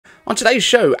On today's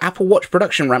show, Apple Watch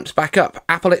production ramps back up,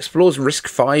 Apple explores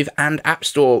RISC-V and App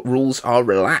Store rules are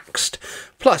relaxed.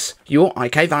 Plus, your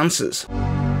iCave answers.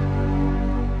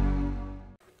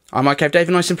 I'm iCave Dave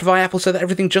and I simplify Apple so that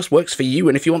everything just works for you,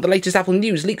 and if you want the latest Apple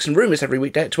news, leaks and rumours every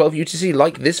weekday at 12 UTC,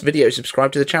 like this video,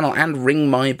 subscribe to the channel and ring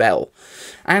my bell.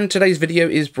 And today's video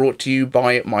is brought to you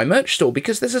by my merch store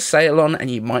because there's a sale on and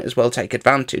you might as well take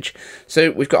advantage.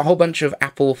 So we've got a whole bunch of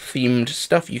Apple themed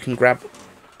stuff you can grab.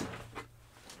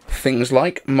 Things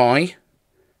like my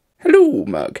Hello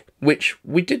mug, which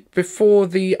we did before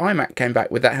the iMac came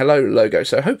back with that Hello logo,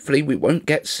 so hopefully we won't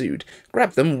get sued.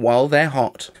 Grab them while they're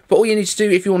hot. But all you need to do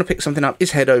if you want to pick something up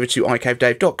is head over to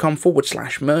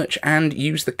iCaveDave.com/merch and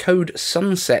use the code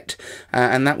SUNSET,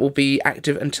 and that will be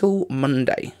active until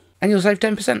Monday. And you'll save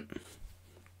 10%.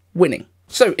 Winning.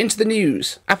 So, into the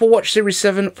news. Apple Watch Series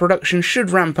 7 production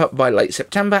should ramp up by late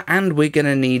September, and we're going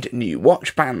to need new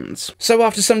watch bands. So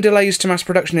after some delays to mass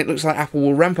production, it looks like Apple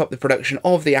will ramp up the production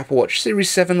of the Apple Watch Series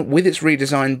 7 with its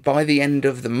redesign by the end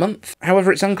of the month.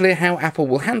 However, it's unclear how Apple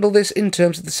will handle this in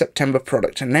terms of the September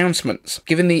product announcements.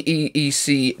 Given the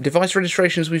EEC device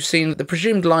registrations we've seen, the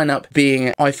presumed lineup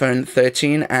being iPhone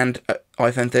 13 and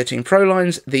iPhone 13 Pro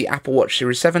lines, the Apple Watch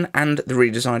Series 7 and the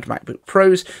redesigned MacBook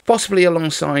Pros, possibly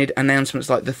alongside announcements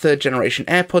like the third generation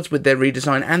AirPods with their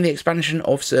redesign and the expansion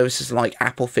of services like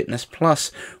Apple Fitness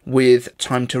Plus with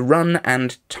time to run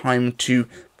and time to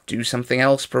do something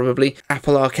else, probably,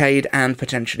 Apple Arcade, and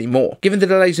potentially more. Given the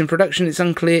delays in production, it's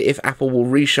unclear if Apple will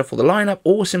reshuffle the lineup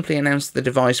or simply announce the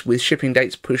device with shipping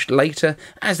dates pushed later,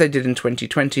 as they did in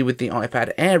 2020 with the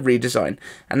iPad Air redesign,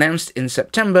 announced in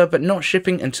September but not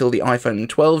shipping until the iPhone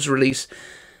 12's release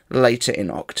later in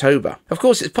October. Of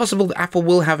course, it's possible that Apple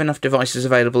will have enough devices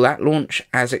available at launch,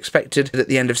 as expected, at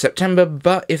the end of September,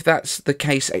 but if that's the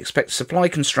case, expect supply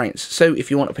constraints. So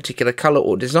if you want a particular colour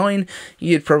or design,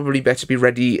 you'd probably better be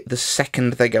ready the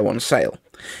second they go on sale.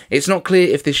 It's not clear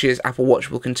if this year's Apple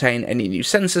Watch will contain any new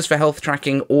sensors for health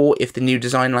tracking, or if the new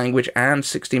design language and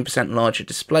 16% larger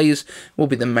displays will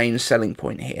be the main selling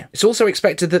point here. It's also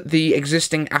expected that the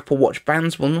existing Apple Watch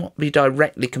bands will not be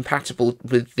directly compatible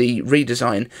with the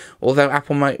redesign, although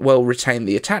Apple might well retain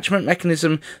the attachment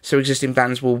mechanism, so existing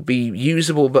bands will be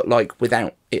usable but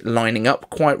without it lining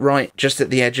up quite right, just at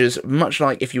the edges, much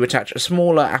like if you attach a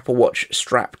smaller Apple Watch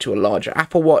strap to a larger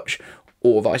Apple Watch,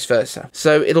 or vice versa.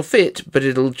 So it'll fit, but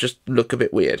it'll just look a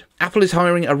bit weird. Apple is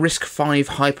hiring a RISC-V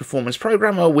high-performance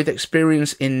programmer with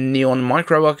experience in Neon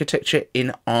microarchitecture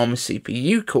in ARM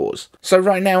CPU cores. So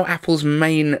right now, Apple's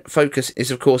main focus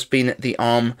is, of course, been the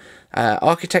ARM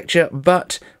architecture,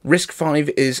 but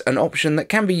RISC-V is an option that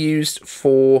can be used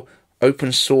for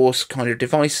open source kind of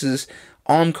devices.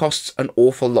 ARM costs an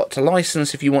awful lot to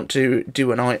license. If you want to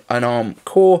do an ARM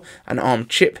core, an ARM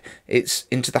chip, it's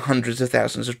into the hundreds of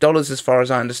thousands of dollars as far as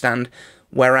I understand,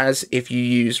 whereas if you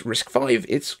use RISC-V,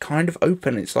 it's kind of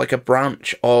open. It's like a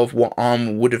branch of what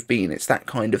ARM would have been. It's that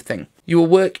kind of thing. You will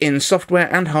work in software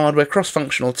and hardware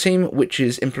cross-functional team, which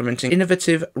is implementing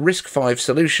innovative RISC-V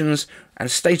solutions and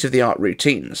state-of-the-art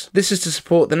routines. This is to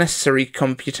support the necessary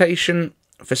computation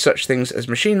for such things as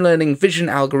machine learning, vision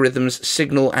algorithms,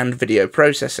 signal and video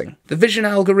processing. The vision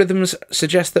algorithms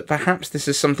suggest that perhaps this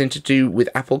is something to do with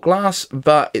Apple Glass,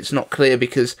 but it's not clear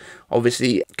because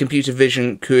obviously computer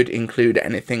vision could include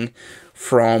anything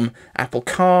from Apple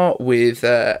Car with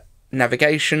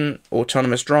navigation,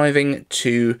 autonomous driving,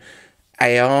 to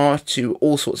AR, to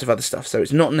all sorts of other stuff, so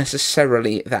it's not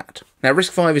necessarily that. Now,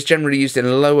 RISC-V is generally used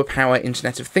in lower power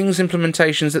Internet of Things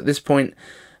implementations at this point,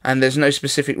 and there's no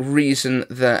specific reason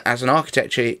that as an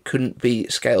architecture it couldn't be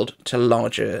scaled to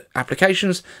larger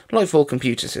applications like full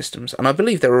computer systems, and I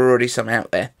believe there are already some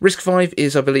out there. RISC-V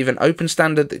is, I believe, an open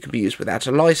standard that can be used without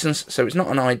a license, so it's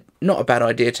not a bad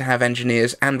idea to have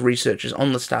engineers and researchers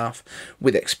on the staff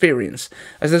with experience,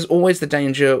 as there's always the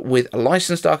danger with a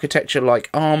licensed architecture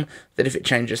like ARM that if it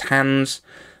changes hands,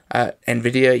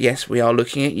 NVIDIA, yes, we are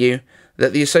looking at you,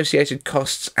 that the associated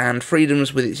costs and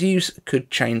freedoms with its use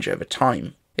could change over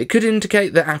time. It could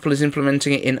indicate that Apple is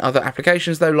implementing it in other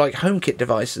applications though, like HomeKit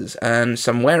devices and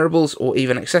some wearables or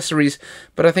even accessories,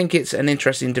 but I think it's an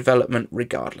interesting development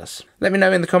regardless. Let me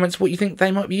know in the comments what you think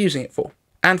they might be using it for.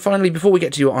 And finally, before we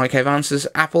get to your iCave answers,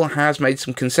 Apple has made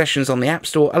some concessions on the App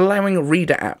Store, allowing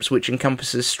reader apps, which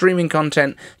encompasses streaming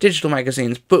content, digital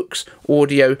magazines, books,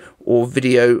 audio, or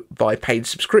video by paid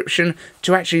subscription,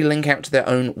 to actually link out to their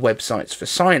own websites for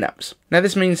sign-ups. Now,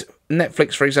 this means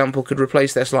Netflix, for example, could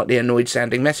replace their slightly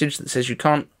annoyed-sounding message that says you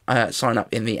can't sign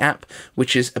up in the app,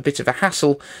 which is a bit of a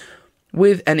hassle,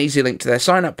 with an easy link to their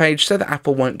sign-up page so that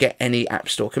Apple won't get any App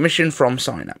Store commission from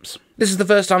sign-ups. This is the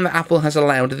first time that Apple has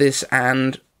allowed this,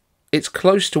 and it's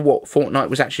close to what Fortnite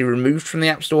was actually removed from the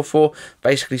App Store for,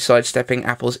 basically sidestepping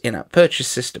Apple's in-app purchase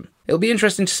system. It'll be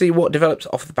interesting to see what develops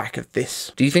off the back of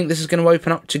this. Do you think this is going to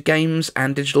open up to games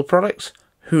and digital products?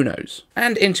 Who knows?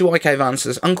 And into iCave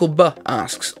Answers, Uncle Buh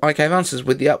asks, iCave Answers,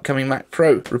 with the upcoming Mac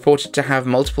Pro reported to have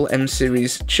multiple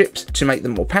M-series chips to make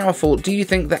them more powerful, do you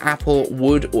think that Apple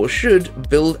would or should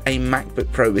build a MacBook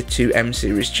Pro with 2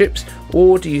 M-series chips,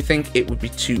 or do you think it would be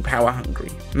too power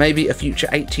hungry? Maybe a future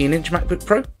 18-inch MacBook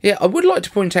Pro? Yeah, I would like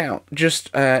to point out,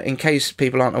 just in case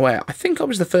people aren't aware, I think I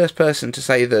was the first person to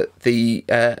say that the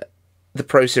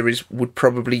Pro series would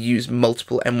probably use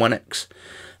multiple M1X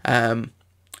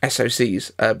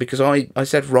SoCs, because I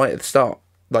said right at the start,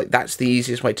 like, that's the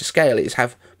easiest way to scale it, is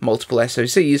have multiple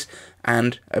SoCs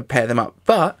and pair them up.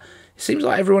 But it seems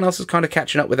like everyone else is kind of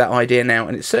catching up with that idea now,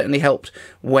 and it certainly helped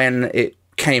when it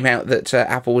came out that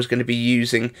Apple was going to be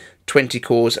using 20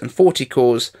 cores and 40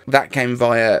 cores. That came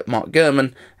via Mark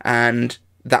Gurman, and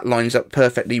that lines up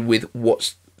perfectly with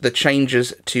what the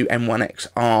changes to M1X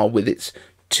are, with its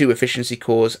 2 efficiency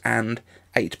cores and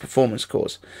 8 performance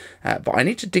cores. But I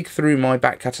need to dig through my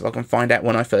back catalogue and find out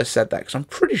when I first said that, because I'm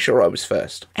pretty sure I was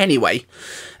first. Anyway,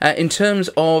 in terms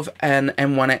of an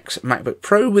M1X MacBook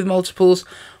Pro with multiples,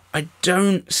 I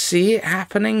don't see it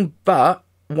happening, but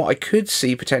what I could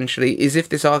see potentially is, if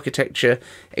this architecture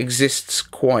exists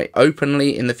quite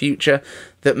openly in the future,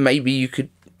 that maybe you could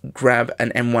grab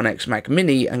an M1X Mac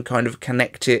Mini and kind of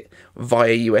connect it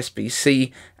via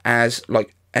USB-C as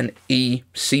like an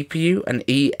eCPU, an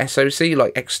eSoC,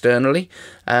 like externally,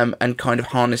 and kind of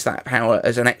harness that power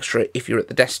as an extra if you're at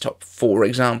the desktop, for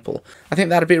example. I think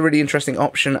that'd be a really interesting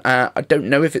option. I don't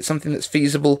know if it's something that's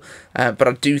feasible, but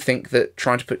I do think that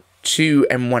trying to put 2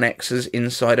 M1Xs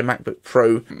inside a MacBook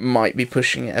Pro might be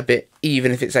pushing it a bit,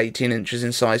 even if it's 18 inches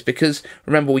in size, because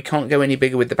remember, we can't go any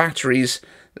bigger with the batteries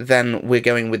than we're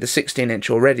going with the 16-inch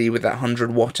already, with that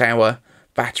 100 watt-hour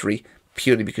battery,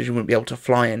 purely because you wouldn't be able to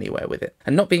fly anywhere with it.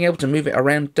 And not being able to move it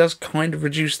around does kind of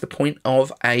reduce the point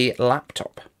of a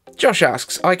laptop. Josh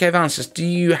asks, iCave Answers, do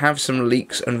you have some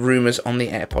leaks and rumours on the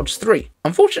AirPods 3?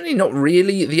 Unfortunately, not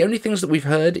really. The only things that we've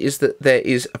heard is that there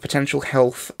is a potential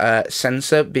health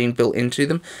sensor being built into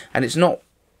them, and it's not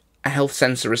a health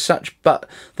sensor as such, but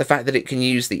the fact that it can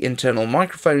use the internal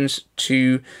microphones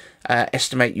to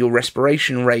estimate your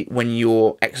respiration rate when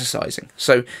you're exercising.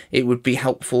 So it would be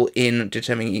helpful in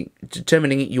determining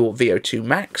your VO2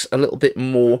 max a little bit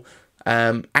more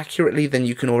accurately than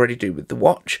you can already do with the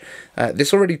watch.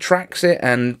 This already tracks it,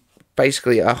 and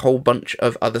basically a whole bunch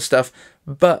of other stuff,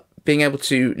 but being able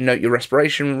to note your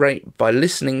respiration rate by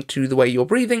listening to the way you're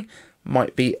breathing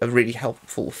might be a really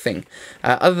helpful thing.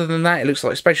 Other than that, it looks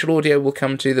like spatial audio will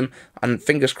come to them, and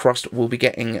fingers crossed we'll be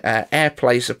getting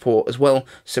AirPlay support as well,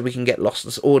 so we can get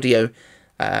lossless audio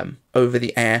over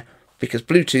the air, because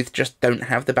Bluetooth just don't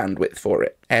have the bandwidth for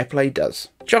it. AirPlay does.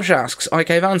 Josh asks,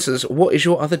 iCave Answers, what is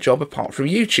your other job apart from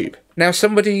YouTube? Now,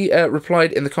 somebody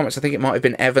replied in the comments, I think it might have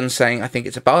been Evan, saying, I think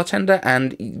it's a bartender,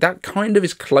 and that kind of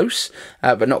is close,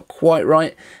 but not quite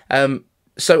right.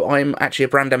 So I'm actually a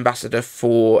brand ambassador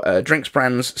for drinks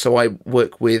brands, so I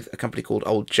work with a company called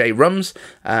Old J Rums.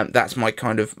 That's my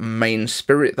kind of main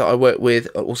spirit that I work with.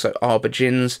 Also Arbor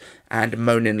Gins and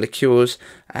Monin Liqueurs,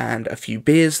 and a few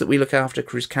beers that we look after,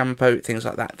 Cruz Campo, things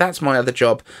like that. That's my other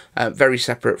job, very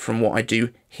separate from what I do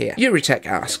here. Euritech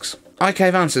asks,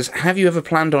 iCave Answers, have you ever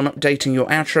planned on updating your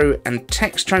outro and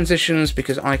text transitions,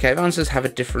 because iCave Answers have a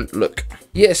different look?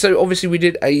 Yeah, so obviously we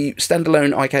did a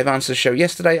standalone iCave Answers show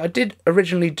yesterday. I did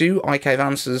originally do iCave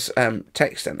Answers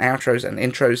text and outros and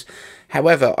intros.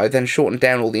 However, I then shortened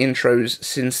down all the intros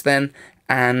since then,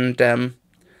 and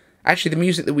actually the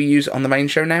music that we use on the main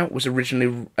show now was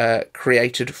originally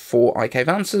created for iCave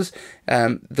Answers.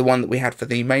 The one that we had for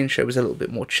the main show was a little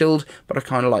bit more chilled, but I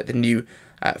kind of like the new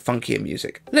funkier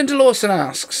music. Linda Lawson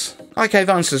asks, iCave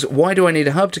Answers, why do I need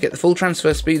a hub to get the full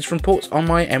transfer speeds from ports on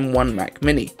my M1 Mac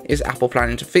Mini? Is Apple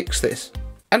planning to fix this?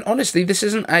 And honestly, this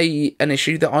isn't an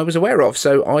issue that I was aware of,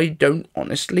 so I don't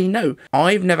honestly know.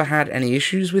 I've never had any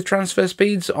issues with transfer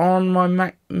speeds on my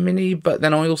Mac Mini, but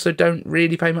then I also don't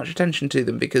really pay much attention to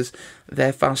them because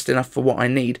they're fast enough for what I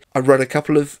need. I run a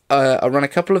couple of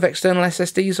external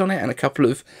SSDs on it and a couple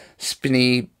of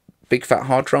spinny big fat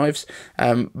hard drives,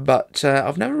 but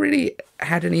I've never really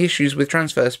had any issues with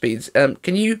transfer speeds.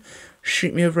 Can you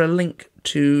shoot me over a link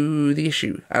to the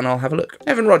issue and I'll have a look?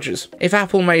 Evan Rogers, if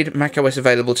Apple made macOS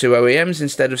available to OEMs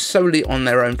instead of solely on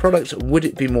their own product, would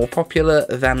it be more popular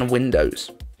than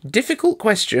Windows? Difficult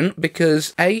question,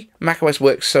 because A, macOS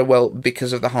works so well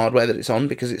because of the hardware that it's on,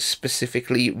 because it's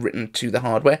specifically written to the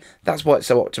hardware. That's why it's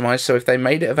so optimized. So if they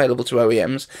made it available to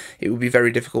OEMs, it would be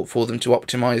very difficult for them to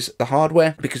optimize the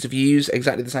hardware, because if you use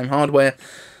exactly the same hardware,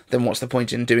 then what's the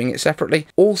point in doing it separately?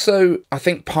 Also, I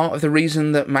think part of the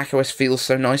reason that macOS feels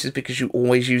so nice is because you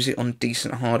always use it on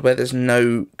decent hardware. There's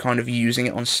no kind of using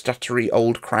it on stuttery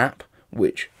old crap,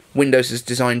 which Windows is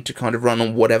designed to kind of run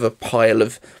on whatever pile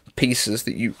of pieces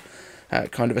that you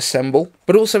kind of assemble.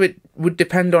 But also it would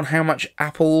depend on how much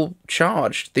Apple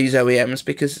charged these OEMs,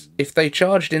 because if they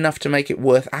charged enough to make it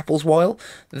worth Apple's while,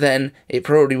 then it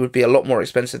probably would be a lot more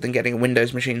expensive than getting a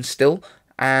Windows machine still.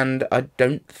 And I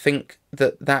don't think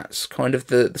that that's kind of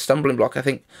the stumbling block. I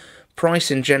think price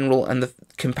in general and the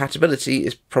compatibility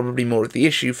is probably more of the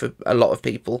issue for a lot of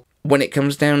people. When it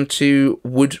comes down to,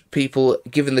 would people,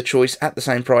 given the choice at the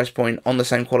same price point on the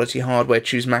same quality hardware,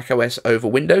 choose macOS over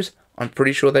Windows? I'm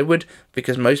pretty sure they would,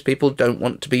 because most people don't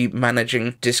want to be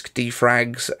managing disk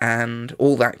defrags and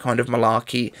all that kind of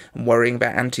malarkey and worrying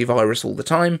about antivirus all the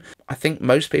time. I think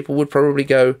most people would probably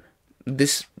go,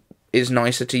 this is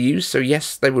nicer to use, so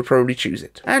yes, they would probably choose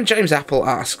it. And James Apple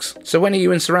asks, so when are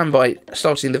you and Saranbyte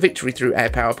starting the Victory Through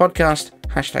AirPower podcast?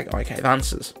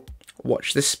 #iCaveAnswers.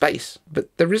 Watch this space, but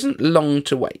there isn't long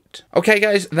to wait. Okay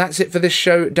guys, that's it for this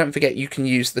show. Don't forget you can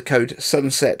use the code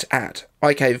SUNSET at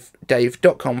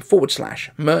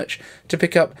icavedave.com/merch to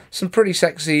pick up some pretty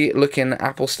sexy looking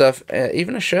Apple stuff,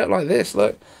 even a shirt like this,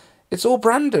 look. It's all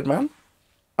branded, man.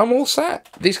 I'm all set.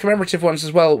 These commemorative ones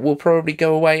as well will probably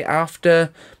go away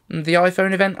after the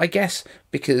iPhone event, I guess,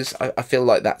 because I feel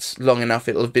like that's long enough.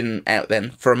 It'll have been out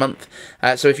then for a month.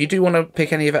 So if you do want to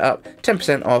pick any of it up,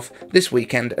 10% off this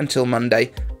weekend until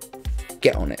Monday.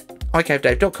 Get on it.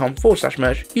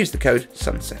 icavedave.com/merch. Use the code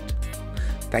SUNSET.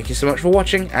 Thank you so much for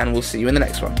watching, and we'll see you in the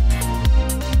next one.